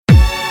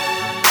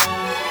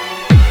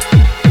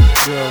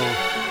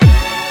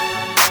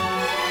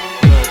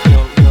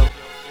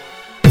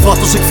Wat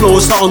als ik flow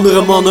als de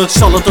andere mannen?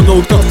 Zal het dan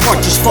ook dat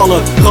kwartjes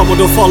vallen? Rammen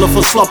door vallen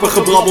van slapper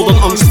gebrabbel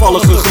dan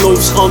angstvallige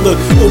geloofschande.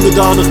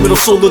 Onderdanig met of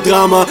zonder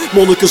drama.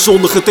 Monniken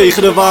zondigen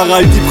tegen de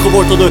waarheid. Diep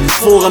gewortelde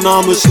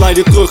vooraannames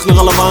leiden terug naar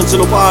alle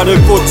waanzin op aarde.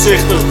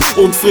 Kortzichtig,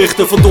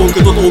 ontwrichten van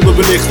donker tot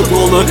onderbelichte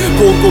bronnen.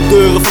 Bonk op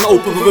deuren van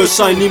open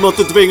bewustzijn. Niemand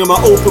te dwingen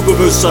maar open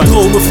bewustzijn.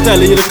 Dromen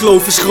vertellen je de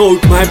kloof is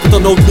groot, maar heb het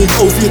dan ook niet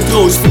over je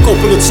troost.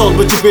 Verkoppen het zand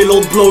met je billen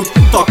ontbloot.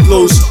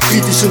 Tactloos,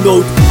 kritische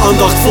nood.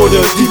 Aandacht voor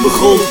de diepe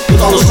grond.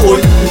 Dat alles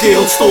ooit een keer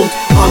ontstond.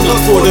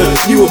 Aandacht voor de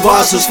nieuwe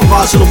basis. Van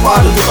wazen op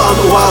aarde tot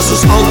aan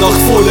oases.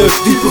 Aandacht voor de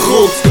diepe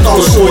grond. Dat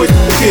alles ooit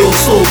een keer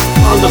ontstond.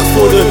 Aandacht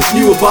voor de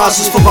nieuwe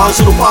basis. Van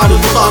wazen op aarde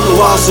tot aan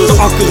oases.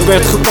 De akker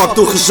werd gepakt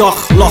door gezag.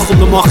 Lach om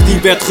de macht die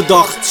werd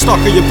gedacht.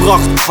 Stakken je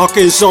bracht,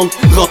 hakken in zand.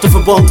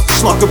 Rattenverband,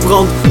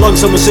 slakkenbrand.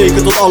 Langzaam maar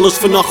zeker tot alles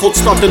vernacheld.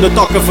 Startende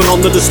takken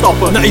veranderde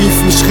stappen. Naïef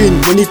misschien,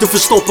 maar niet te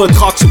verstoppen. Het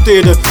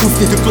geaccepteerde hoeft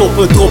niet te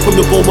kloppen.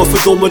 Droppende bommen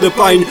verdommen de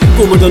pijn.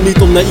 Kom er dan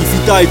niet om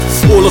naïviteit.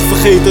 Oorlog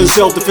vergeten,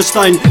 zelfde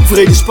festijn.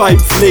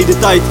 Vredespijp, verleden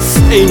tijd.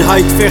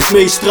 Eenheid, vecht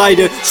mee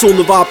strijden.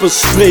 Zonder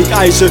wapens,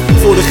 breekijzer.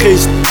 Voor de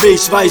geest,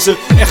 wees wijzer.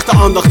 Echte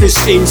aandacht is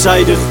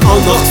eenzijdig.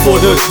 Aandacht voor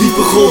de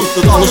diepe grond.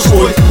 Dat alles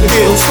ooit een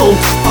keer ontstond.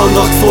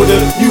 Aandacht voor de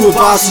nieuwe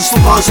basis.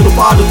 Van wazen op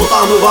aarde tot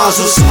aan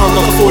oases.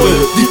 Aandacht voor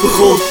de diepe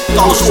grond.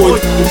 Dat alles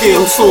ooit een keer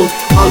ontstond.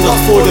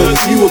 Aandacht voor de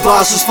nieuwe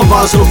basis. Van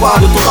wazen op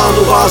aarde tot aan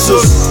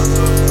oases.